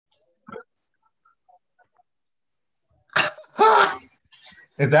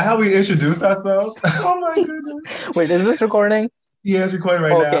Is that how we introduce ourselves? Oh my goodness. Wait, is this recording? Yeah, it's recording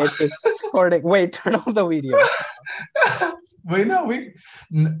right now. Okay, it's recording. Wait, turn off the video. Wait, no,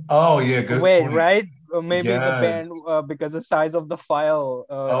 oh yeah, good Wait, point. right? Maybe the band, Yes. because the size of the file,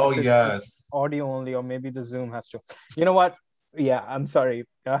 Oh if it's just yes. audio only, or maybe the Zoom has to. You know what? Yeah, I'm sorry.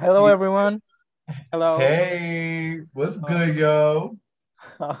 Hello, Yeah. everyone. Hello. Hey, what's Uh, good, yo?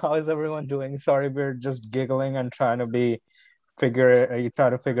 how is everyone doing? Sorry, we're just giggling and trying to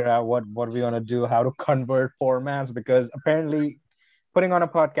figure out what we want to do, how to convert formats, because apparently putting on a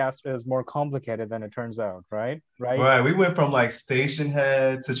podcast is more complicated than it turns out, right? Right? Right, we went from like station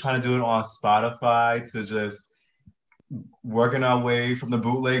head to trying to do it on Spotify to just working our way from the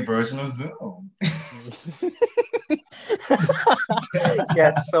bootleg version of Zoom.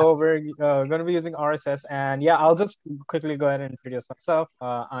 Yes, so we're going to be using RSS, and yeah, I'll just quickly go ahead and introduce myself.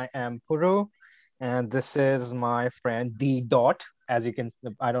 I am Puru, and this is my friend D Dot. As you can,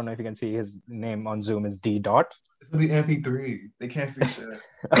 I don't know if you can see his name on Zoom is D Dot. It's gonna be MP3. They can't see shit.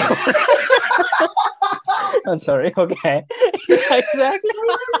 I'm sorry. Okay. Yeah, exactly. Oh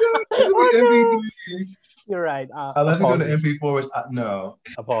my god, it's gonna Oh be no. MP3. You're right. Unless you're doing the Apologies. MP4, which no.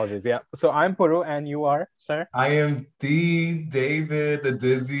 Apologies. Yeah. So I'm Puru, and you are, sir? I am D David, the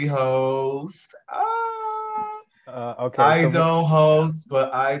Dizzy host. Okay. I So we, don't yeah. host,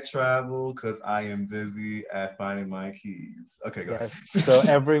 but I travel because I am dizzy at finding my keys. Okay, go Yes. ahead. So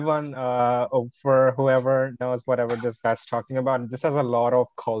everyone, for whoever knows whatever this guy's talking about, this has a lot of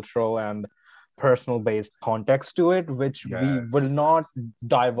cultural and personal based context to it, which we will Yes. not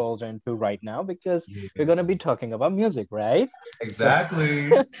divulge into right now because we're Yeah. going to be talking about music, right? So, Exactly.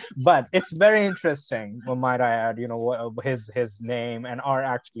 but it's very interesting, might I add, his name and our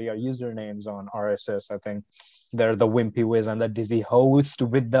usernames on RSS. I think they're the Wimpy Wiz and the Dizzy Host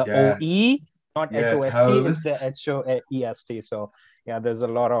with the Yes. OE, not Yes. HOST, it's the Host. HOEST. So yeah, there's a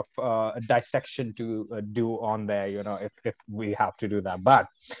lot of dissection to do on there, if we have to do that. But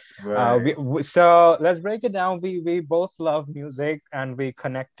Right. so let's break it down. We both love music and we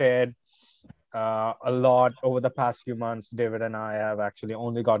connected a lot over the past few months. David and I have actually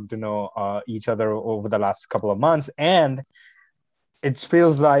only gotten to know each other over the last couple of months, and it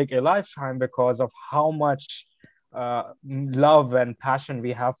feels like a lifetime because of how much love and passion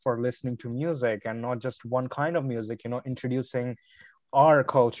we have for listening to music, and not just one kind of music, introducing our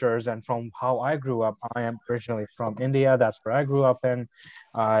cultures. And from how I grew up, I am originally from India. That's where I grew up in.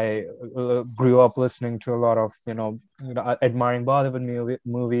 I grew up listening to a lot of, admiring Bollywood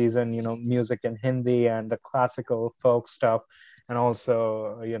movies, and, music in Hindi and the classical folk stuff. And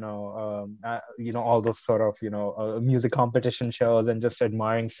also, all those sort of, music competition shows, and just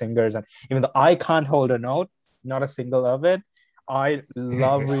admiring singers. And even though I can't hold a note, not a single of it, I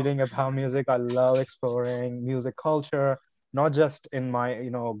love reading about music. I love exploring music culture, not just in my,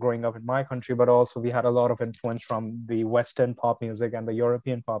 growing up in my country, but also we had a lot of influence from the Western pop music and the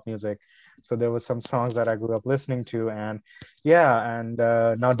European pop music. So there were some songs that I grew up listening to. And yeah, and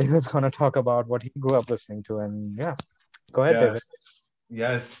now David's going to talk about what he grew up listening to. And yeah, go ahead, David. Yes.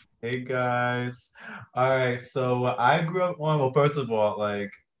 Yes. Hey guys. All right. So I grew up on, well, first of all,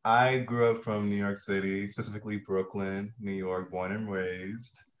 like I grew up from New York City, specifically Brooklyn, New York, born and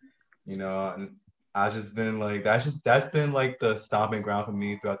raised. And I've just been like that's been like the stomping ground for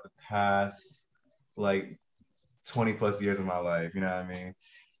me throughout the past like 20 plus years of my life, you know what I mean?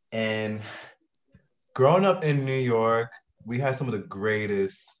 And growing up in New York, we had some of the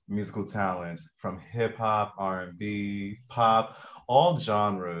greatest musical talents from hip hop, R&B, pop, all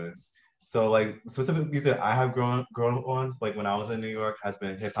genres. So like specific music I have grown up on, like when I was in New York, has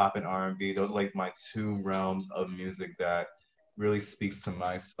been hip hop and R&B. Those are like my two realms of music that really speaks to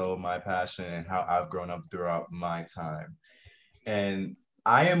my soul, my passion, and how I've grown up throughout my time. And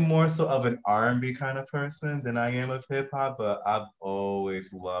I am more so of an R&B kind of person than I am of hip hop, but I've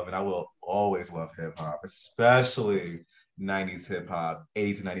always loved and I will always love hip hop, especially 90s hip hop,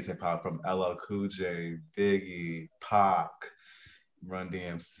 80s and 90s hip hop from LL Cool J, Biggie, Pac, Run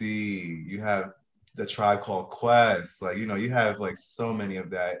DMC. You have the Tribe Called Quest. Like, you have like so many of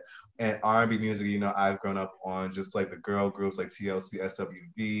that. And R&B music, I've grown up on just like the girl groups like TLC,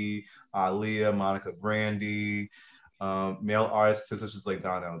 SWV, Aaliyah, Monica Brandy, male artists such as like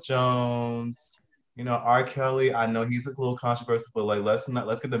Donnell Jones. R. Kelly. I know he's a little controversial, but like let's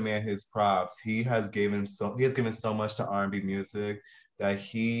give the man his props. He has given so much to R&B music that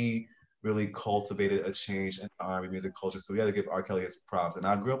he really cultivated a change in the R&B music culture. So we got to give R. Kelly his props. And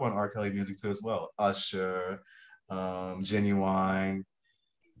I grew up on R. Kelly music too as well. Usher, Genuine,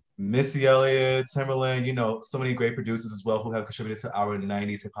 Missy Elliott, Timberland, so many great producers as well who have contributed to our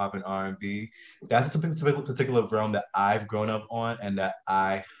 90s hip hop and R&B. That's a particular realm that I've grown up on and that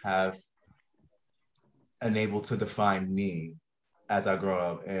I have enabled to define me as I grow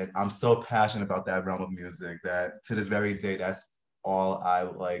up. And I'm so passionate about that realm of music that to this very day, that's all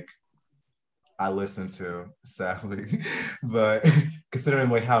I listen to, sadly. But considering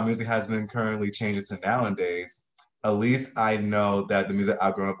like how music has been currently changing to nowadays, at least I know that the music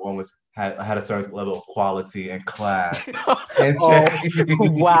I've grown up on had a certain level of quality and class and Oh, taste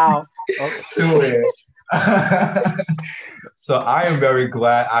wow. Okay. to it. So I am very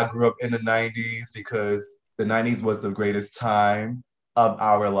glad I grew up in the 90s because the 90s was the greatest time of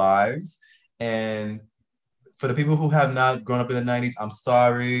our lives. And for the people who have not grown up in the 90s, I'm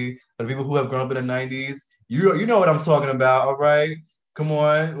sorry. For the people who have grown up in the 90s, you know what I'm talking about, all right? Come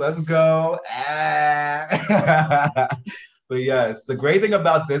on, let's go. Ah. But yes, the great thing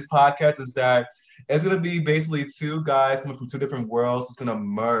about this podcast is that it's gonna be basically two guys coming from two different worlds who's gonna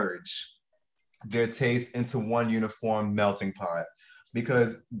merge their taste into one uniform melting pot.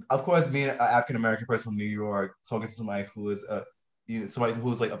 Because of course, being an African American person from New York, talking to somebody who is somebody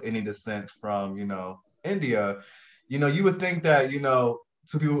who's like of Indian descent from India, you would think that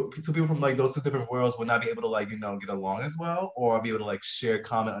two people from like those two different worlds would not be able to like get along as well or be able to like share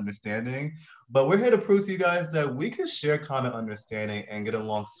common understanding. But we're here to prove to you guys that we can share common understanding and get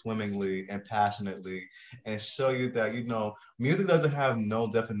along swimmingly and passionately and show you that music doesn't have no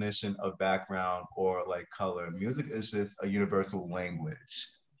definition of background or like color. Music is just a universal language.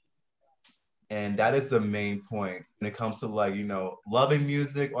 And that is the main point when it comes to like, loving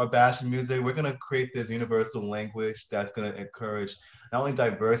music or bashing music. We're going to create this universal language that's going to encourage not only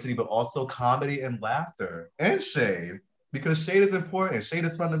diversity, but also comedy and laughter and shade because shade is important. Shade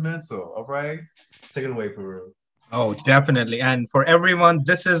is fundamental. All right. Take it away, Peru. Oh, definitely. And for everyone,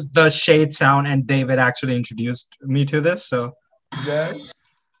 this is the Shade Sound, and David actually introduced me to this. So, Yes.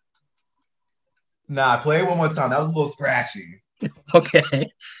 Nah, play it one more time. That was a little scratchy.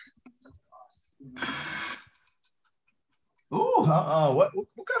 okay. Ooh, what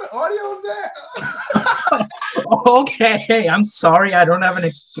kind of audio is that? Okay. I'm sorry. I don't have an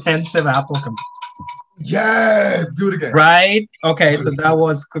expensive Apple computer. Yes, do it again. Right. Okay. So that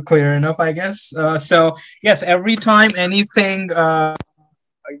was clear enough, I guess. So, yes, every time anything, I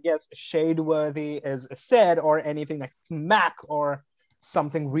guess, shade worthy is said or anything like smack or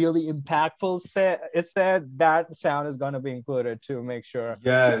something really impactful is said, that sound is going to be included to make sure we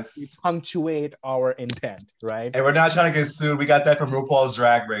Yes. punctuate our intent, right? And we're not trying to get sued. We got that from RuPaul's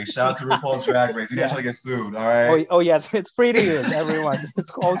Drag Race. Shout out to RuPaul's Drag Race. We're not Yeah. trying to get sued, all right? Oh, yes, it's free to use, everyone. It's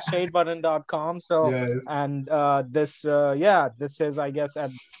called shadebutton.com. So, Yes. and this is, I guess,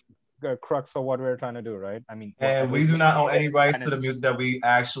 at the crux of what we're trying to do, right? I mean, at And we least do not own what any we're rights trying to to the do. music that we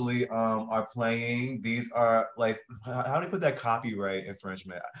actually are playing. These are like how do you put that copyright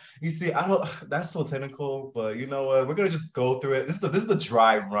infringement? You see, I don't that's so technical, but you know what? We're gonna just go through it. This is the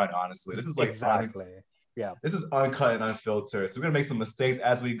dry run, honestly. This is like Exactly. Yeah. this is uncut and unfiltered. So we're gonna make some mistakes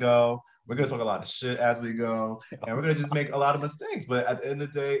as we go. We're gonna talk a lot of shit as we go, and we're gonna just make a lot of mistakes. But at the end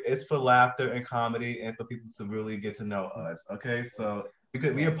of the day, it's for laughter and comedy, and for people to really get to know us. Okay, so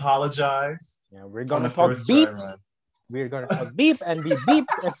we apologize Yeah, we're on gonna the talk first dry beep. run. We're gonna talk beep and be beep.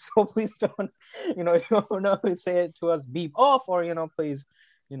 And so please don't, say it to us beep off, or please,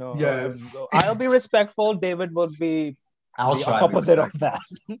 Yes, I'll be respectful. David will be I'll the try to be opposite of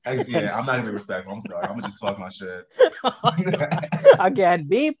respectful. that. And Yeah, I'm not gonna be respectful. I'm sorry. I'm gonna just talk my shit. again,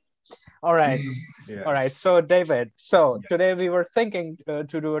 beep. All right. All right. Yes. So, David, so Yes. today we were thinking to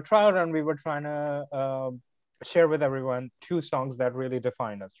do a trial run. We were trying to share with everyone two songs that really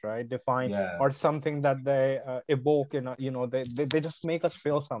define us, right? Define or Yes. something that they evoke in, they just make us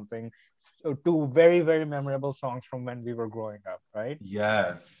feel something. So, two very, very memorable songs from when we were growing up, right?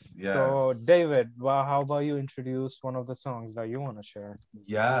 Yes. So, Yes. David, well, how about you introduce one of the songs that you want to share?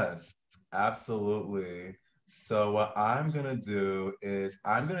 Yes. Absolutely. So what I'm gonna do is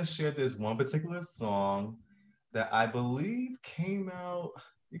I'm gonna share this one particular song that I believe came out,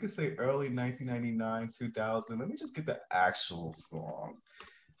 you could say early 1999, 2000. Let me just get the actual song.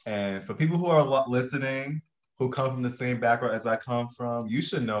 And for people who are listening, who come from the same background as I come from, you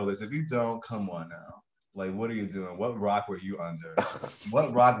should know this. If you don't, come on now. Like, what are you doing? What rock were you under?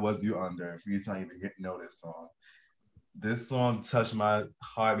 What rock was you under for you to not even know this song? This song touched my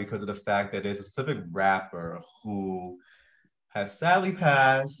heart because of the fact that there's a specific rapper who has sadly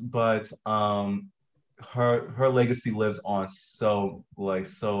passed, but her legacy lives on like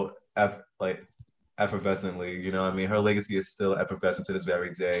effervescently. You know what I mean? Her legacy is still effervescent to this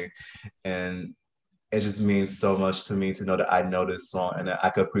very day, and it just means so much to me to know that I know this song and that I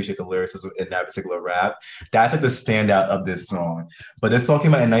could appreciate the lyricism in that particular rap. That's like the standout of this song. But this song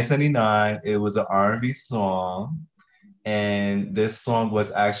came out in 1999. It was an R&B song, and this song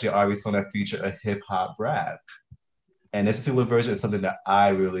was actually an R&B song that featured a hip hop rap. And this particular version is something that I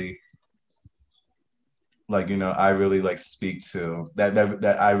really like, I really like speak to,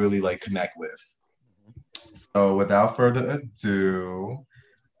 that I really like connect with. So without further ado,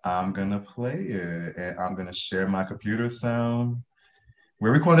 I'm gonna play it and I'm gonna share my computer sound.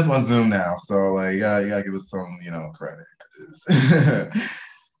 We're recording this on Zoom now, so like, you gotta give us some, credit.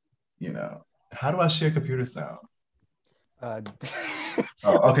 How do I share computer sound? Uh,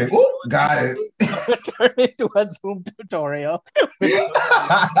 Oh, okay. Ooh, got it. Turn it to a Zoom tutorial.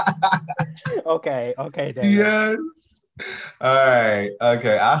 Okay, David. Yes. All right.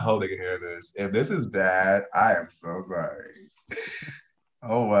 Okay. I hope they can hear this. If this is bad, I am so sorry.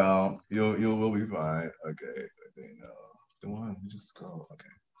 Oh well, you will be fine. Okay. The one you just scroll. Okay.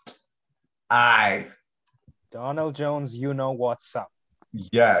 Donald Jones, you know what's up.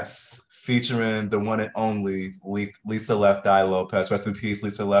 Yes, featuring the one and only Lisa Left Eye Lopez. Rest in peace,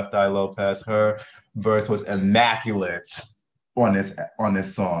 Lisa Left Eye Lopez. Her verse was immaculate on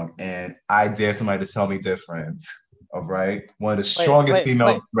this song, and I dare somebody to tell me different. All right, one of the strongest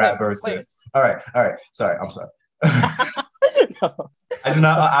female rap verses. All right. Sorry, I'm sorry. No.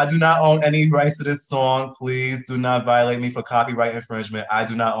 I do not own any rights to this song. Please do not violate me for copyright infringement. I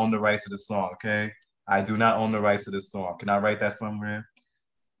do not own the rights to this song. Okay, I do not own the rights to this song. Can I write that somewhere?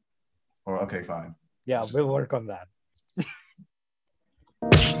 Or okay, fine. Yeah, we'll work on that.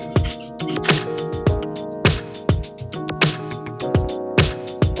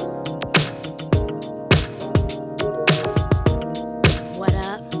 What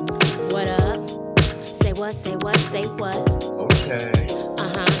up? What up? Say what? Say what? Say what? Okay.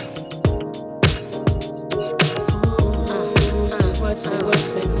 What? Say what?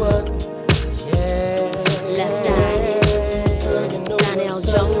 Say what? Yeah. Left Eye. Donell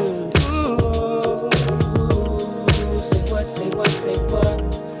Jones.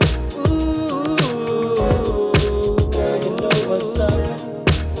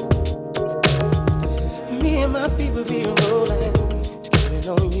 People be rolling, skipping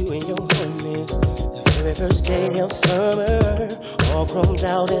on you and your homies. The very first day of summer, all grown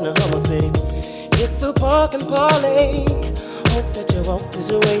out in a Hummer, babe. Hit the park and parlay. Hope that you walk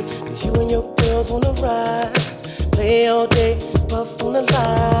this way, cause you and your girls wanna ride. Play all day, puff on the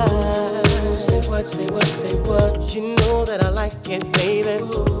line. Say what, say what, say what. You know that I like it, baby.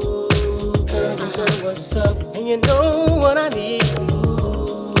 Ooh, girl, you know what's up, and you know what I need.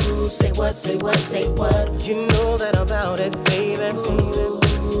 Say what, say what, say what. You know that I'm about it, baby. Ooh,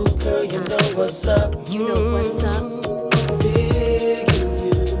 girl, you know what's up. You know what's up. I'm begging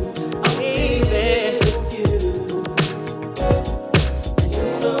you, baby. You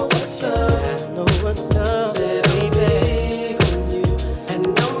know what's up. I know what's up. Said I'm begging you, and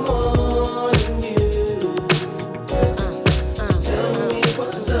I'm wanting you. So tell me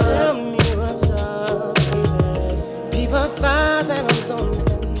what's up. Tell me what's up, baby. People thighs and I'm zoning.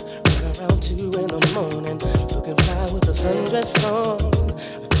 Around 2 in the morning, looking fly with a sundress on. I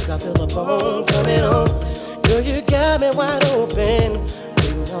think I feel a bone coming on. Girl, you got me wide open,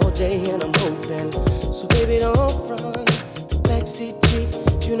 waiting all day and I'm hoping. So baby, don't run, backseat Jeep,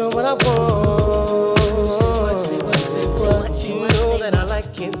 you know what I want. Say what, say what, you know that I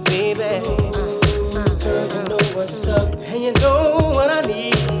like it, baby. Girl, you know what's up, and you know what I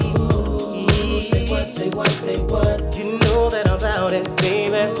need. Say what, say what, say what, you know that I'm about it,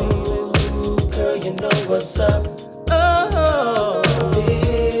 baby. Girl, you know what's up. Oh, I'm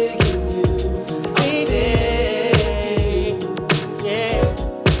begging you, baby. Yeah,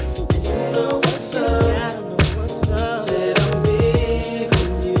 and you know what's up. I know what's up. Said I'm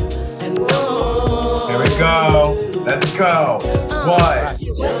begging you, and no. Here we go. Let's go. What?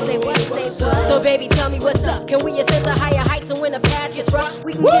 Say what, say what. So baby, tell me what's up. Can we ascend to higher heights and when the path gets rough,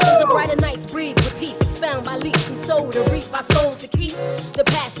 we can get into brighter nights, breathe with peace, expound by leaps and soul to reap our souls to keep the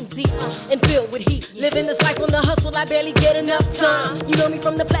passions deep and filled with heat. Living this life on the hustle, I barely get enough time. You know me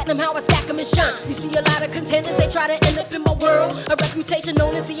from the platinum, how I stack 'em and shine. You see a lot of contenders, they try to end up in my world. A reputation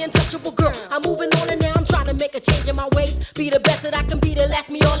known as the untouchable girl. I'm moving on and now I'm trying to make a change in my ways. Be the best that I can be to last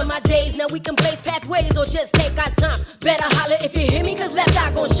me all of my days. Now we can blaze pathways or just take our time. Better holler if you hear me, cause left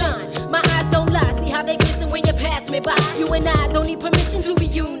eye gon' shine. My eyes don't lie, see how they glisten when you pass me by. You and I don't need permission to be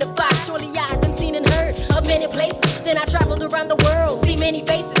unified. Surely I done seen and heard of many places. Then I traveled around the world, see many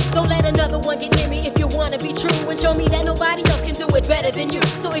faces. Don't let another one get near me if you wanna be true. And show me that nobody else can do it better than you.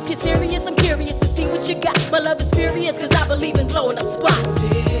 So if you're serious, I'm curious to see what you got. My love is furious cause I believe in blowing up spots.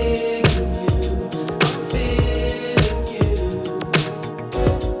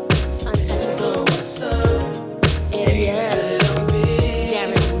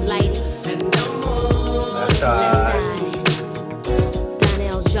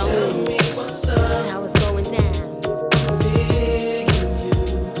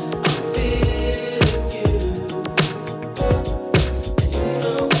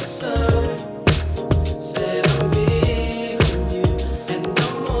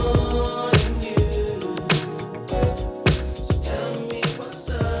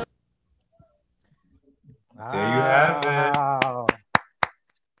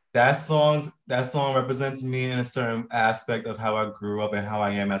 that song represents me in a certain aspect of how I grew up and how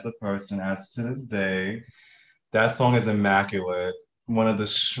I am as a person as to this day. That song is immaculate. One of the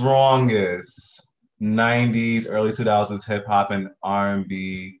strongest 90s, early 2000s hip hop and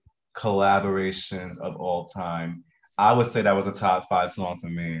R&B collaborations of all time. I would say that was a top five song for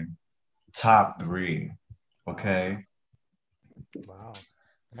me. Top three. Wow. Okay. Wow.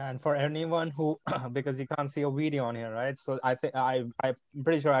 And for anyone who, because you can't see a video on here, right? So I think I'm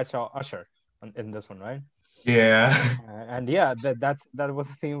pretty sure I saw Usher in this one, right? Yeah. And yeah, that was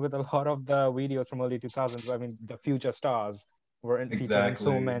the theme with a lot of the videos from early 2000s. I mean, the future stars were featured in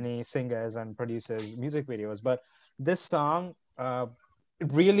so Exactly. many singers and producers music videos. But this song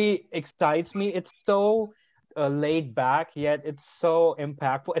really excites me. It's so laid back, yet it's so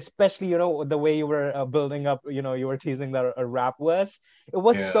impactful. Especially, the way you were building up. You were teasing the rap was. It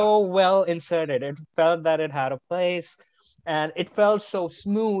was so Yes. well inserted. It felt that it had a place, and it felt so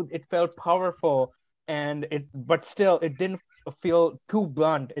smooth. It felt powerful, and but still it didn't feel too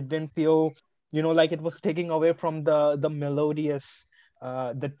blunt. It didn't feel like it was taking away from the melodious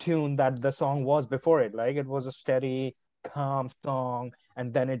the tune that the song was before it. Like, it was a steady, calm song,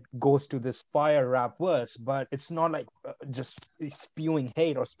 and then it goes to this fire rap verse, but it's not like just spewing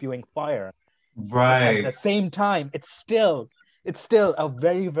hate or spewing fire. But at the Right. same time, it's still a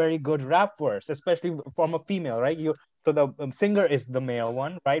very, very good rap verse, especially from a female, right? So the singer is the male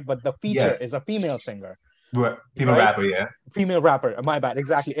one, right? But the feature is Yes. a female singer, Female right? rapper, yeah. Female rapper. My bad,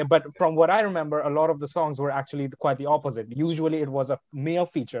 exactly. But from what I remember, a lot of the songs were actually quite the opposite. Usually, it was a male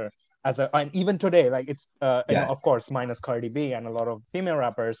feature, and even today, like, it's of Yes. course, minus Cardi B and a lot of female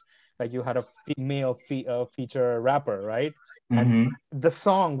rappers, like, you had a female feature rapper, right? And Hmm. the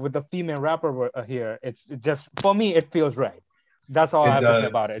song with the female rapper here, it just, for me, it feels right. That's all I It have to say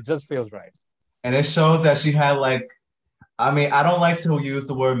about does. it. It just feels right. And it shows that she had like, I mean, I don't like to use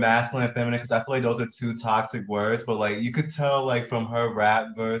the word masculine and feminine because I feel like those are two toxic words, but like you could tell like from her rap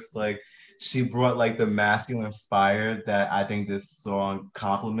verse, like she brought like the masculine fire that I think this song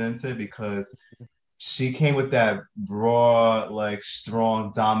complemented because she came with that raw, like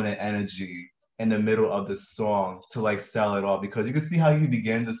strong, dominant energy in the middle of the song to like sell it all because you can see how he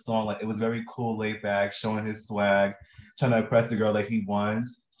began the song. Like it was very cool, laid back, showing his swag, trying to impress the girl like he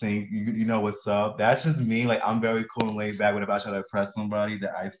wants, saying, you know what's up. That's just me. Like I'm very cool and laid back whenever I try to impress somebody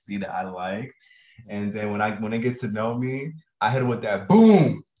that I see that I like. And then when they get to know me, I hit it with that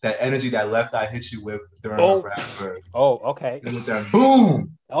boom, that energy that left eye hit you with during her Oh, rap verse. oh, okay. Hit it with that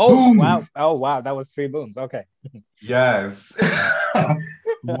boom, Oh, boom. wow. Oh, wow. That was three booms. Okay. Yes.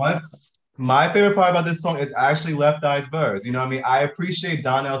 One my favorite part about this song is actually Left Eye's verse. You know what I mean? I appreciate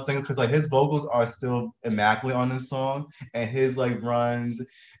Donnell singing because like his vocals are still immaculate on this song and his like runs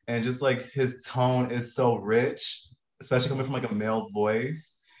and just like his tone is so rich, especially coming from like a male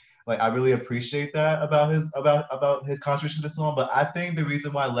voice. Like I really appreciate that about his contribution to the song. But I think the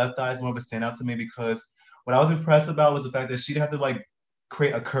reason why Left Eye is more of a standout to me because what I was impressed about was the fact that she didn't have to like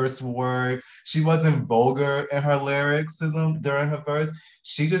create a curse word. She wasn't vulgar in her lyricism during her verse.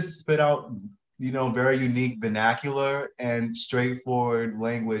 She just spit out, very unique vernacular and straightforward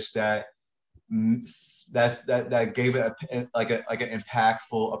language that gave it like an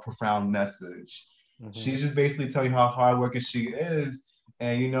impactful, a profound message. Mhm. She's just basically telling you how hardworking she is,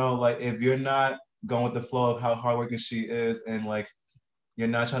 and like if you're not going with the flow of how hardworking she is, and like you're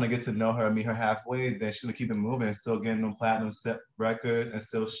not trying to get to know her and meet her halfway, then she's gonna keep it moving and still getting them platinum set records and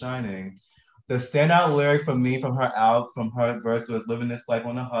still shining. The standout lyric for me from her verse was living this life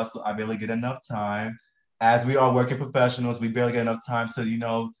on a hustle. I barely get enough time. As we are working professionals, we barely get enough time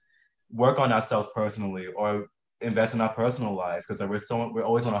to, work on ourselves personally or invest in our personal lives because we're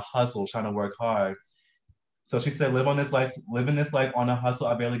always on a hustle, trying to work hard. So she said, living this life on a hustle.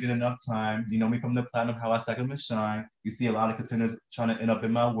 I barely get enough time. You know me from the platinum, how I stack them and shine. You see a lot of contenders trying to end up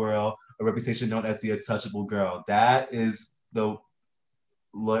in my world, a reputation known as the untouchable girl. That is the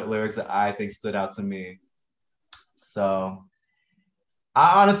lyrics that I think stood out to me. So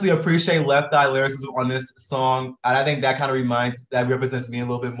I honestly appreciate Left Eye lyricism on this song. And I think that represents me a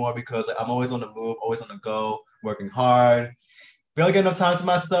little bit more because like, I'm always on the move, always on the go, working hard barely get enough time to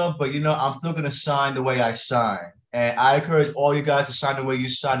myself, but I'm still gonna shine the way I shine. And I encourage all you guys to shine the way you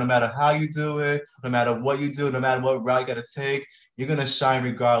shine, no matter how you do it, no matter what you do, no matter what route you gotta take, you're gonna shine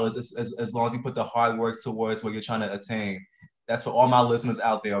regardless, as long as you put the hard work towards what you're trying to attain. That's for all my listeners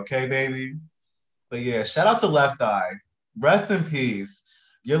out there, okay, baby? But yeah, shout out to Left Eye. Rest in peace.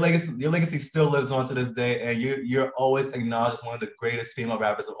 Your legacy still lives on to this day, and you're always acknowledged as one of the greatest female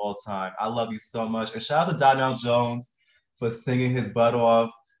rappers of all time. I love you so much. And shout out to Donnell Jones for singing his butt off,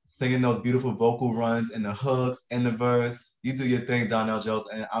 singing those beautiful vocal runs and the hooks and the verse. You do your thing, Donnell Jones,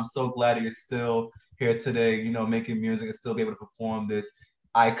 and I'm so glad that you're still here today, you know, making music and still be able to perform this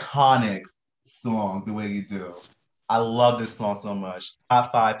iconic song the way you do. I love this song so much.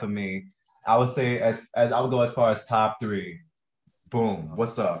 Top five for me. I would say as I would go as far as top three. Boom.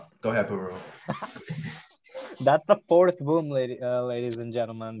 What's up? Go ahead, Peru. That's the fourth boom, ladies and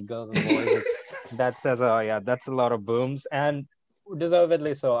gentlemen, girls and boys. That says, yeah, that's a lot of booms, and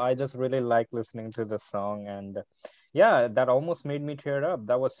deservedly so. I just really like listening to the song, and yeah, that almost made me tear up.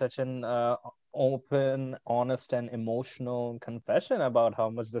 That was such an open, honest, and emotional confession about how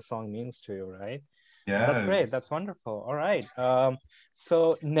much the song means to you, right? Yeah. That's great. That's wonderful. All right.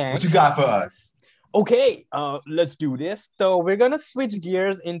 So next, what you got for us? Okay, let's do this. So we're gonna switch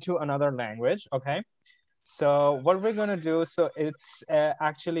gears into another language. Okay. So what we're gonna do? So it's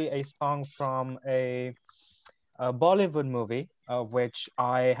actually a song from a Bollywood movie, which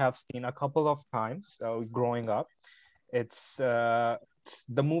I have seen a couple of times growing up. The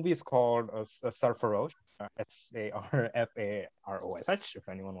movie is called Sarfarosh, Sarfarosh, if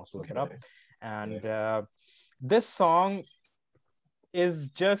anyone wants to look it up. And this song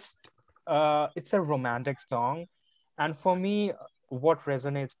is just, it's a romantic song. And for me, what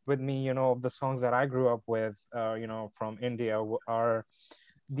resonates with me, you know, the songs that I grew up with, you know, from India are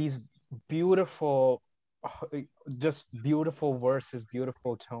these beautiful, just beautiful verses,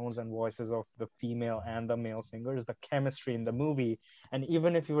 beautiful tones and voices of the female and the male singers, the chemistry in the movie. And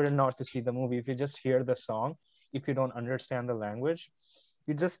even if you were not to see the movie, if you just hear the song, if you don't understand the language,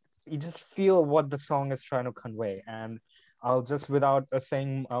 you just feel what the song is trying to convey. And I'll just, without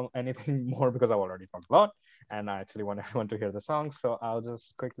saying anything more, because I've already talked a lot and I actually want everyone to hear the song, so I'll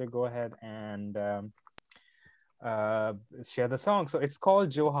just quickly go ahead and share the song. So it's called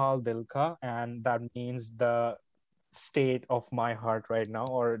Jo Haal Dil Ka, and that means the state of my heart right now,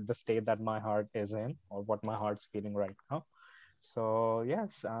 or the state that my heart is in, or what my heart's feeling right now. So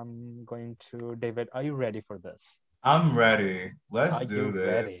yes, I'm going to, David, are you ready for this? I'm ready. Let's do this.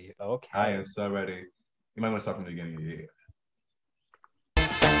 Ready? Okay. I am so ready. You might want to start from the beginning of the year.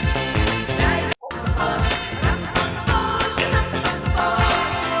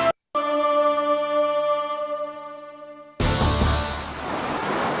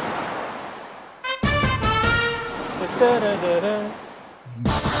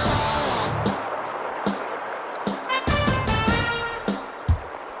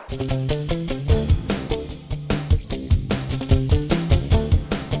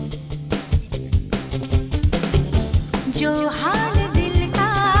 जो हाल दिल का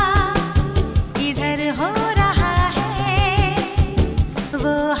इधर हो रहा है,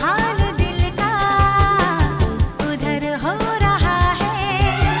 वो हाल दिल का उधर हो रहा है।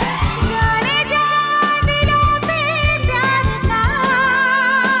 जाने जा दिलों पे प्यार का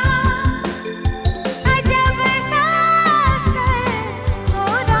अजब सा असर हो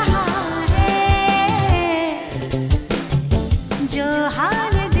रहा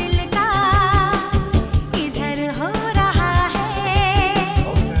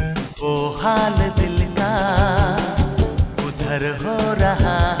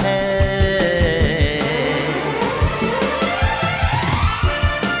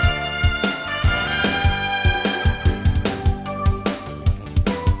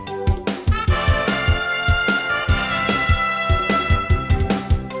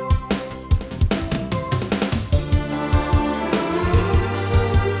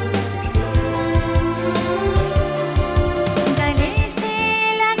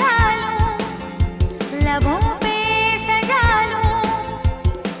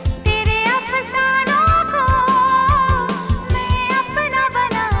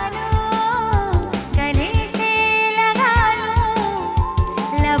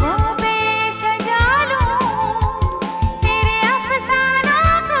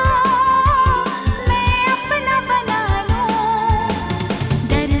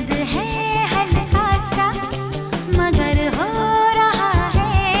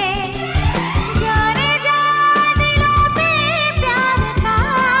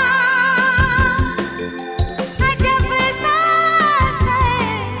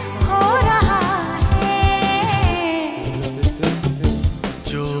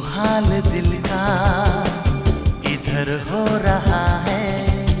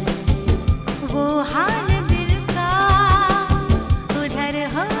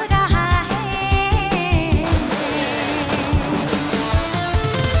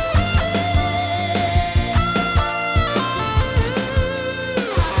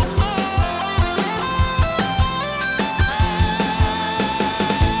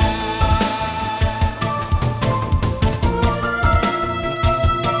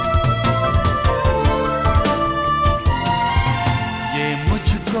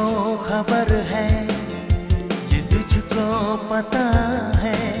मुझको खबर है, ये तुझको पता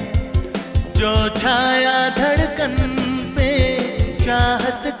है, जो छाया धड़कन पे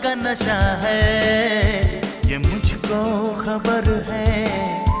चाहत का नशा है, ये मुझको खबर है,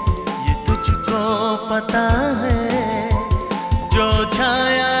 ये तुझको पता है, जो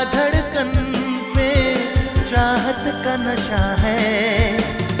छाया धड़कन पे चाहत का नशा है,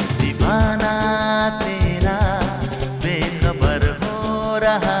 दीवाना तेरा बेखबर हो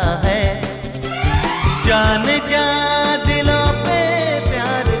रहा है, जान जा दिलों पे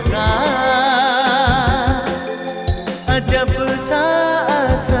प्यार का अजब सा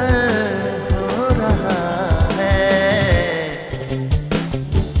असर हो रहा है।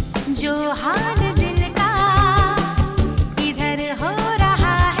 जो हाल दिल का इधर हो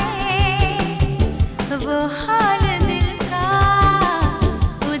रहा है, वो हाल दिल का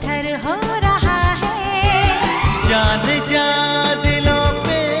उधर हो रहा है। जान जा दिलों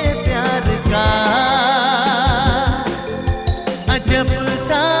पे प्यार का अजब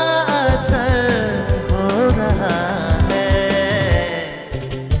सा असर हो रहा है।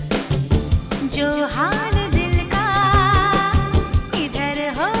 जो हाल दिल का इधर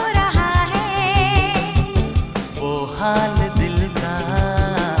हो रहा है, वो हाल दिल का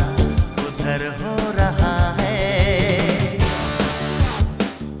उधर हो रहा है।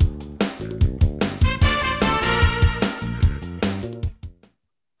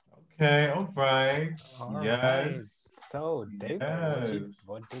 Okay, all right. All right. Yes. So, David, Yes.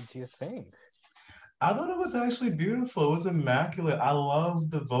 what did you think? I thought it was actually beautiful. It was immaculate. I love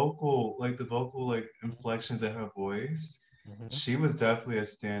the vocal like inflections in her voice. Mhm. She was definitely a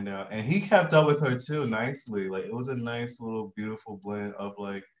standout. And he kept up with her too nicely. Like it was a nice little beautiful blend of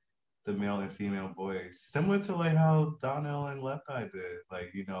like the male and female voice. Similar to like how Donnell and Left Eye did.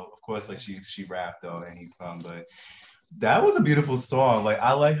 Like, you know, of course like she rapped though and he sung, but that was a beautiful song. Like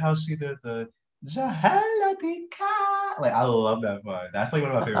I like how she did the Jahalatika. Like I love that part. That's like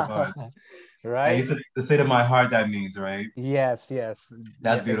one of my favorite parts. And you Right? said the state of my heart that means, right? Yes, yes. That's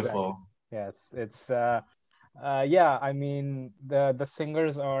Yeah, exactly. beautiful. Yes, it's yeah, I mean the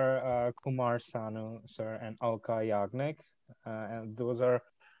singers are Kumar Sanu sir and Alka Yagnik, and those are,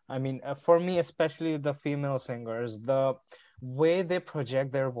 I mean, for me especially the female singers, the way they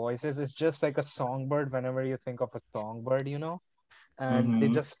project their voices is just like a songbird. Whenever you think of a songbird, and they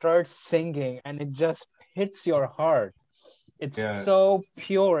Hmm. just start singing, and it just hits your heart. It's Yes. so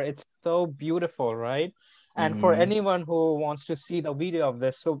pure, it's so beautiful, right? And for Hmm. anyone who wants to see the video of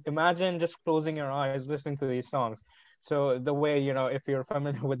this, so imagine just closing your eyes listening to these songs. So the way, if you're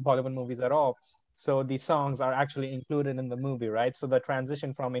familiar with Bollywood movies at all, so the songs are actually included in the movie, right? So the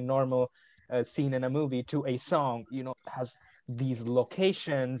transition from a normal scene in a movie to a song, has these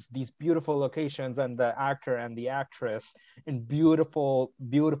locations, these beautiful locations, and the actor and the actress in beautiful,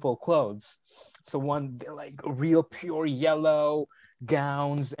 beautiful clothes. So one, they're like real pure yellow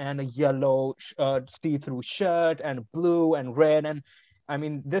gowns and a yellow see-through shirt and blue and red. And I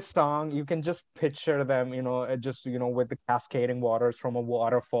mean, this song, you can just picture them, just, with the cascading waters from a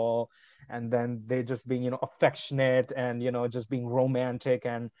waterfall, and then they just being, affectionate and, just being romantic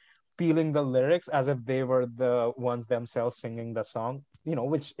and feeling the lyrics as if they were the ones themselves singing the song,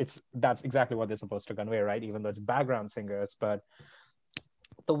 which that's exactly what they're supposed to convey, right? Even though it's background singers, but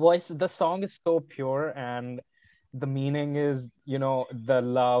the song is so pure, and the meaning is, the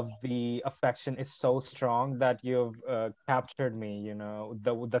love, the affection is so strong that you've captured me.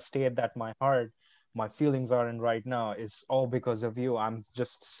 The state that my feelings are in right now is all because of you. I'm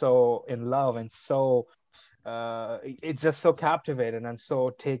just so in love and so it's just so captivated and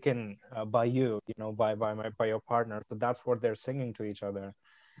so taken by you, by your partner. So that's what they're singing to each other,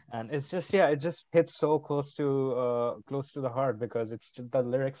 and it's just, yeah, it just hits so close to the heart, because the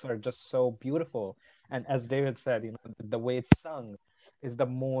lyrics are just so beautiful. And as David said, the way it's sung is the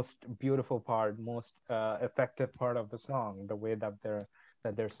most beautiful part, most effective part of the song, the way that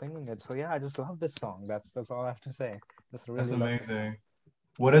they're singing it. So yeah, I just love this song. That's all I have to say. Just That's really love it. amazing.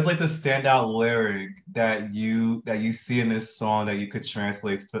 What is like the standout lyric that you see in this song that you could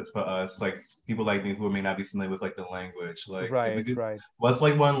translate for us, like people like me who may not be familiar with like the language? Like if we Right, could, right. what's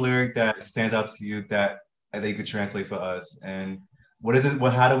like one lyric that stands out to you that you could translate for us? And what is it?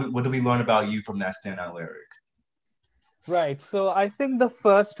 What do we learn about you from that standout lyric? Right. So I think the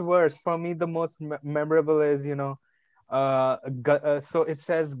first verse for me, the most memorable is, so it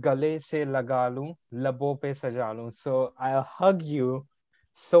says, Gale se laga lun, labo pe saja lun. So I'll hug you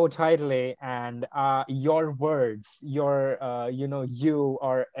so tightly, and your words, you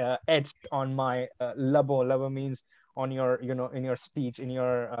are etched on my labo. Labo means on your, in your speech, in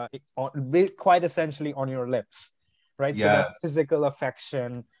your, quite essentially on your lips, right? So that Yes. physical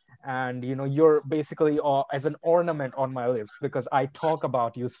affection, and you're basically as an ornament on my lips because I talk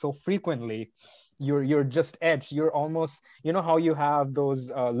about you so frequently. You're just edged. You're almost, how you have those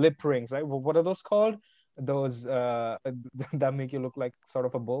lip rings, right? What are those called? Those that make you look like sort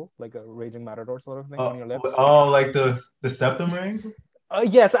of a bull, like a raging matador sort of thing on your lips. Oh, like the septum rings?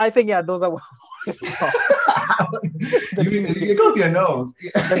 Yes, I think, yeah, those are what it's called. The It goes to your nose.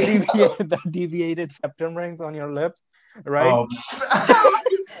 the deviated septum rings on your lips, right? Oh.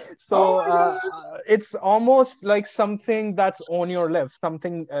 So Oh my gosh. it's almost like something that's on your lips,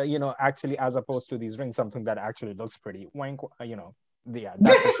 something actually, as opposed to these rings, something that actually looks pretty. Wank, yeah,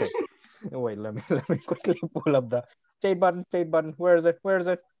 that's the shit. Wait, let me quickly pull up the shade button. Shade button. Where is it? Where is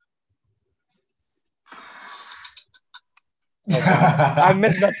it? Oh God, I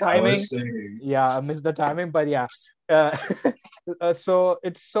missed the I timing. was shaking. Yeah, I missed the timing, but yeah. Uh, so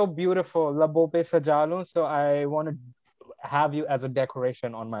it's so beautiful, La Bope Sajalo. So I want to have you as a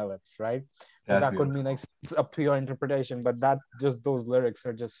decoration on my lips, right? So That's that could mean beautiful. like it's up to your interpretation, but that just those lyrics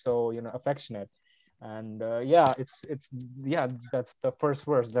are just so affectionate, and yeah, it's yeah, that's the first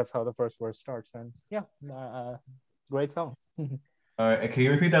verse. That's how the first verse starts, and yeah, great song. All right, and can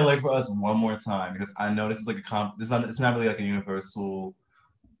you repeat that like for us one more time? Because I know this is like it's not really like a universal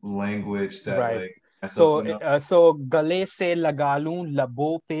language that Right. like myself So would know. so gale se laga लूं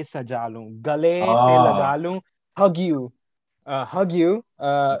लबों पे सजा लूं gale se Ah, laga लूं hug you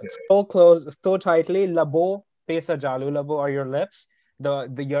okay. so close, so tightly, labo pe sajalu. Labo are your lips, the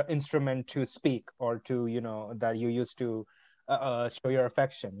your instrument to speak, or to that you use to show your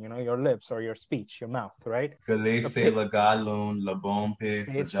affection, your lips or your speech, your mouth, right? Gale So se lagalon labon pe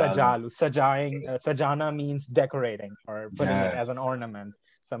it's sajalon. sajalu. Sajaying, sajana means decorating or putting it as an Yes. ornament,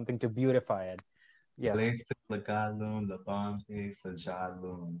 something to beautify it. Yes, Gale se lagalon labon pe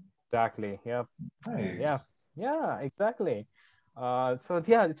sajalon. exactly. Yep. Yeah, Nice. yeah, exactly. So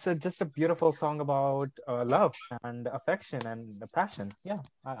yeah, it's just a beautiful song about love and affection and the passion. Yeah,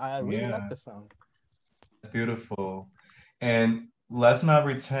 I really like Yeah, this song. it's beautiful. And let's not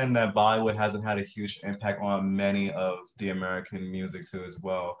pretend that Bollywood hasn't had a huge impact on many of the American music too as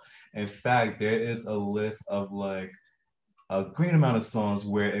well. In fact, there is a list of like a great amount of songs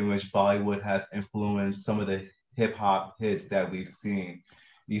where in which Bollywood has influenced some of the hip hop hits that we've seen.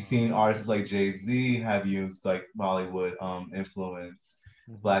 You've seen artists like Jay-Z have used like Bollywood influence.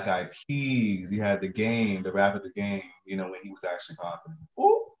 Mhm. Black Eyed Peas, you had The Game, the rap of The Game, when he was actually popping.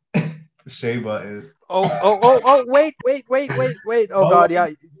 Ooh, Shea Button. Oh, wait. Oh Oh, God, yeah,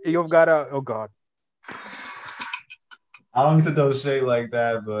 you've got to. Oh God, I don't get to throw shade like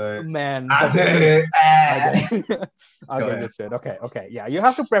that, but man, I the did thing. it. Ah. Okay, Go okay, ahead. just it. Okay, yeah. You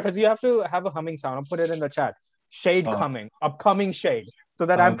have to preface. You have to have a humming sound. I'll put it in the chat. Shade Oh, coming, upcoming shade, so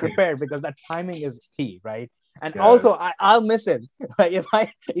that I'm okay. prepared, because that timing is key, right? And also, Yes. I'll miss it. Like if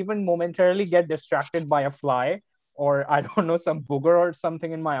I even momentarily get distracted by a fly, or I don't know, some booger or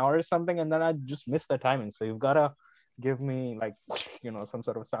something in my eye or something, and then I just miss the timing. So you've gotta give me like some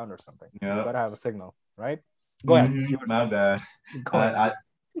sort of sound or something. You've Yep. gotta have a signal, right? Go ahead. You were My saying. bad. Go ahead. I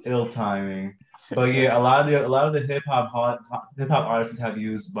ill timing. But Yeah. yeah, a lot of the hip hop artists have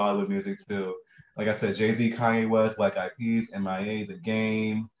used Bollywood music too. Like I said, Jay-Z, Kanye West, Black Eyed Peas, MIA, The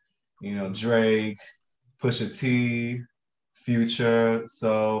Game, Drake, Pusha T, Future.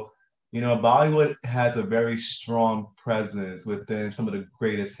 So, Bollywood has a very strong presence within some of the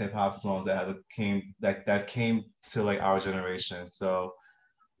greatest hip hop songs that came to like our generation. So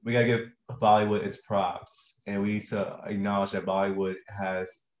we gotta give Bollywood its props, and we need to acknowledge that Bollywood has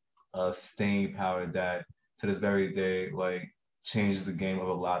a staying power that to this very day like changes the game of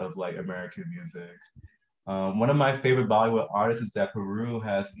a lot of like American music. One of my favorite Bollywood artists is that Peru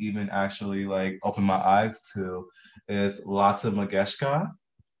has even actually like opened my eyes to is Lata Mangeshkar.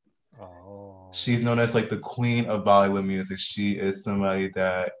 Oh. She's known as like the queen of Bollywood music. She is somebody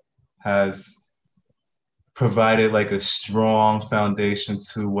that has provided like a strong foundation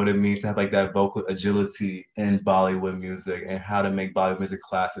to what it means to have like that vocal agility in Bollywood music and how to make Bollywood music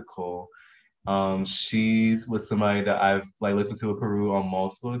classical. She's was somebody that I've like listened to in Peru on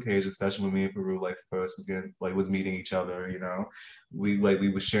multiple occasions, especially when me and Peru like first was meeting each other. We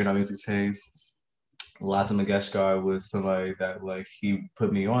were sharing our music tastes. Lata Mangeshkar was somebody that like he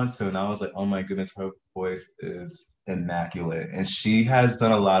put me on to, and I was like, oh my goodness, her voice is immaculate, and she has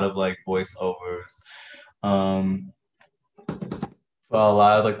done a lot of like voiceovers um for a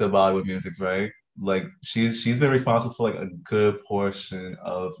lot of like the Bollywood musics, right? Like she's been responsible for like a good portion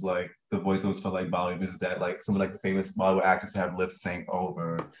of like the voiceovers for like Bollywood music that like some of like the famous Bollywood actors have lip sync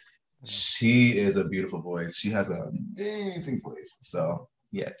over. She is a beautiful voice. She has an amazing voice. So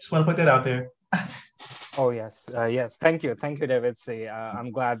yeah, just want to put that out there. Oh yes, yes. Thank you, David. See,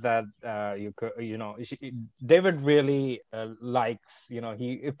 I'm glad that you could, David really likes, he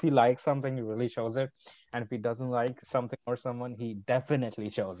if he likes something, he really shows it, and if he doesn't like something or someone, he definitely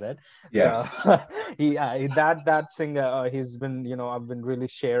shows it. So Yes. that singer, he's been, I've been really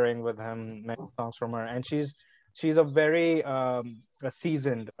sharing with him many songs from her, and she's a very a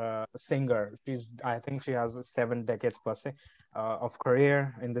seasoned singer. I think she has 7 decades plus of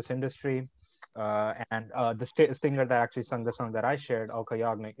career in this industry, and the singer that actually sung the song that I shared, Alka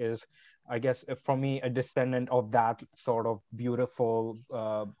Yagnik, is, I guess, for me, a descendant of that sort of beautiful,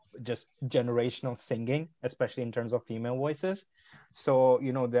 just generational singing, especially in terms of female voices. So,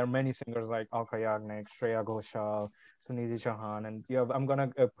 there are many singers like Alka Yagnik, Shreya Ghoshal, Sunidhi Chauhan, and I'm gonna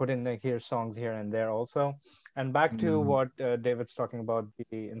put in here songs here and there also. And back to Mm, what David's talking about,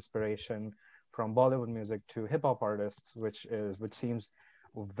 the inspiration from Bollywood music to hip hop artists, which seems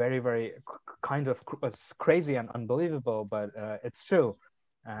very very kind of crazy and unbelievable, but it's true.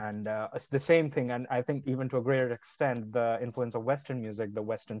 And it's the same thing, and I think even to a greater extent, the influence of Western music, the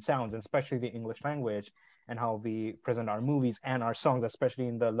Western sounds, and especially the English language, and how we present our movies and our songs, especially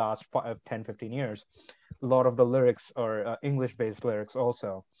in the last 10 15 years. A lot of the lyrics are English based lyrics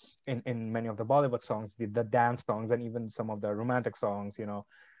also in many of the Bollywood songs, the dance songs, and even some of the romantic songs,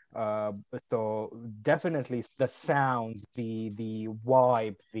 uh, so definitely the sounds, the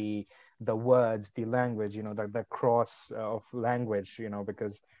vibe, the words, the language, the cross of language,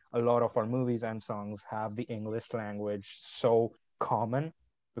 because a lot of our movies and songs have the English language so common,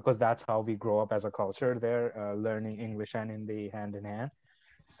 because that's how we grow up as a culture there, learning English and Hindi hand in hand.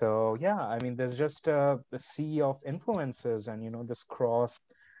 So yeah, I mean, there's just a sea of influences, and this cross,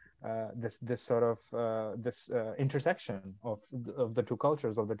 this sort of this intersection of the two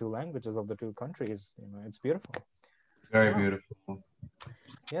cultures, of the two languages, of the two countries. It's beautiful. very Yeah. beautiful.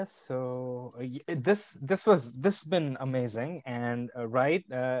 Yes. So this has been amazing, and right,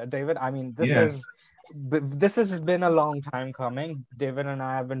 David. I mean, Yes. this has been a long time coming. David and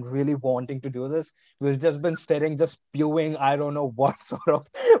I have been really wanting to do this. We've just been sitting, just spewing, I don't know what sort of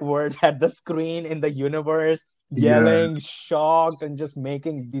words at the screen in the universe, yelling, Yes. shocked, and just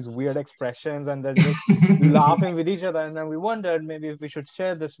making these weird expressions, and then just laughing with each other. And then we wondered maybe if we should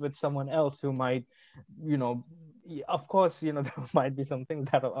share this with someone else who might, you know, of course, there might be some things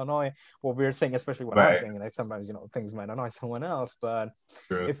that'll annoy what we're saying, especially what I'm Right. saying. Like sometimes, things might annoy someone else. But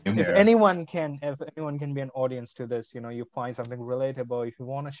True. if Same if here. anyone can, be an audience to this, you find something relatable, if you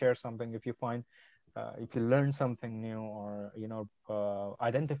want to share something, if you learn something new, or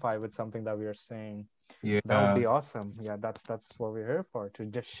identify with something that we are saying, that would Yeah. be awesome. Yeah, that's what we're here for, to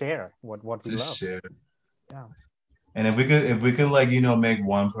just share what we Just love. share. Yeah. And if we could like, make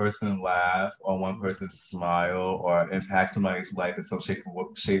one person laugh or one Mm. person smile or impact somebody's life in some shape,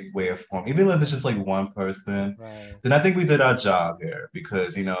 way, or form, even if it's just like one person, Right. then I think we did our job here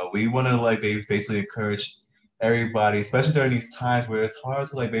because, we want to like basically encourage everybody, especially during these times where it's hard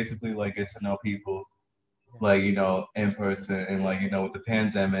to like basically like get to know people Yeah. like, in person, and like, with the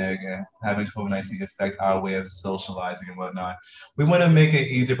pandemic and having COVID-19 affect our way of socializing and whatnot. We want to make it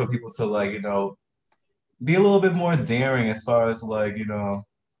easier for people to like, be a little bit more daring as far as like,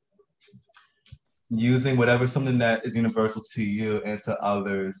 using whatever something that is universal to you and to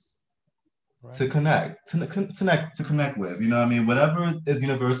others to Right. connect with. You know what I mean? Whatever is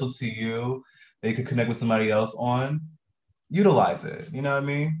universal to you, that you could connect with somebody else on, utilize it. You know what I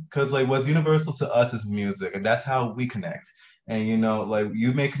mean? Because like what's universal to us is music, and that's how we connect. And like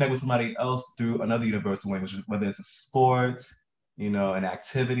you may connect with somebody else through another universal language, whether it's a sport, an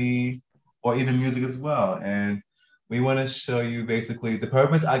activity, or even music as well. And we want to show you basically the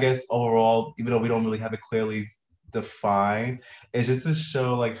purpose, I guess, overall, even though we don't really have it clearly defined, is just to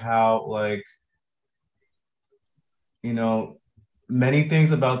show like how like, you know, many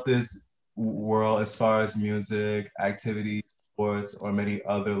things about this world as far as music, activity, sports, or many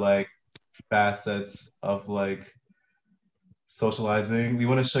other like facets of like socializing. We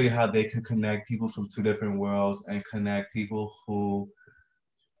want to show you how they can connect people from two different worlds and connect people who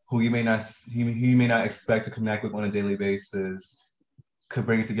you may not expect to connect with on a daily basis, could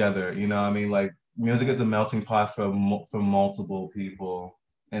bring together. You know what I mean? Like music is a Right. melting pot for multiple people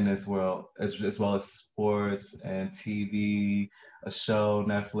in this world, as well as sports and TV, a show,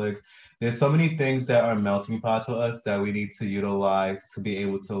 Netflix. There's so many things that are melting pot to us that we need to utilize to be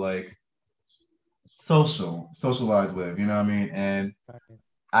able to like socialize with. You know what I mean? And Right.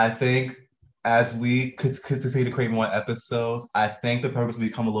 I think as we could continue to create more episodes, I think the purpose will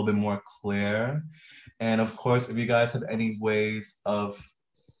become a little bit more clear. And of course, if you guys have any ways of,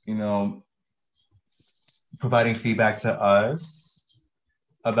 you know, providing feedback to us,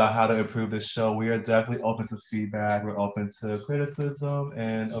 about how to improve the show. We are definitely open to feedback. We're open to criticism.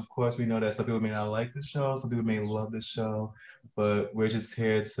 And of course, we know that some people may not like the show, some people may love the show, but we're just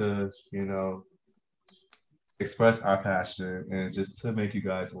here to, express our passion and just to make you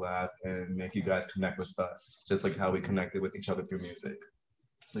guys laugh and make you guys connect with us, just like how we connected with each other through music.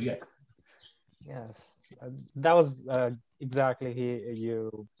 So, yeah. Yes, that was exactly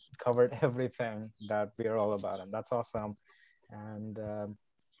you covered everything that we are all about, and that's awesome. And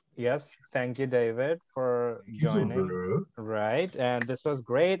yes, thank you, David, for joining. Right, and this was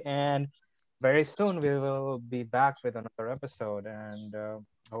great. And very soon we will be back with another episode, and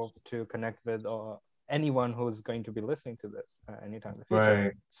hope to connect with anyone who's going to be listening to this anytime in the future.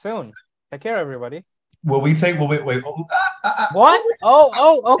 Right. Soon. Take care, everybody. Will we take? Well, wait. What?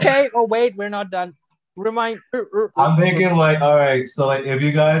 Oh, okay. Oh, wait, we're not done. Remind. I'm thinking like, all right. So like, if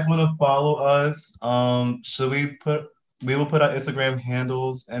you guys want to follow us, should we put? We will put our Instagram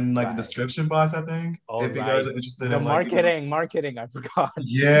handles in like the description box. I think if you guys are interested the in marketing. I forgot.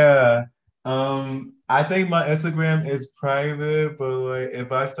 Yeah. I think my Instagram is private, but like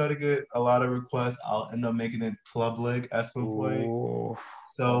if I start to get a lot of requests, I'll end up making it public at some point. Ooh.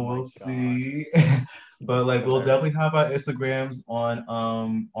 So we'll see. But like we'll definitely have our Instagrams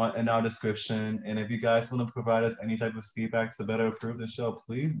on in our description. And if you guys want to provide us any type of feedback to better improve the show,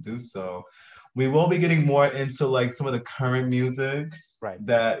 please do so. We will be getting more into like some of the current music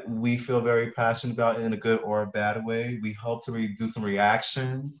that we feel very passionate about in a good or a bad way. We hope to do some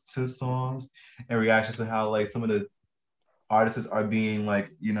reactions to songs and reactions to how like some of the artists are being like,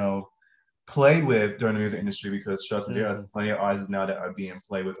 played with during the music industry, because trust me, there are plenty of artists now that are being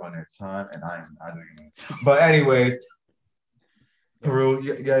played with on their time, and I am not doing it. But anyways, Peru,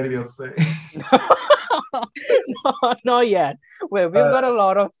 you got anything else to say? No, not yet. Well, we've got a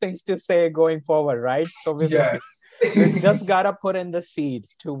lot of things to say going forward, right? So we just gotta put in the seed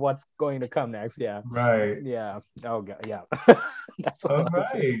to what's going to come next. Yeah. Right. Yeah. Oh god. Yeah. That's all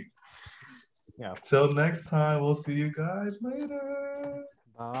right. Yeah. Till next time, we'll see you guys later.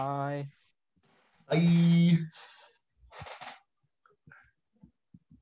 Bye. Bye.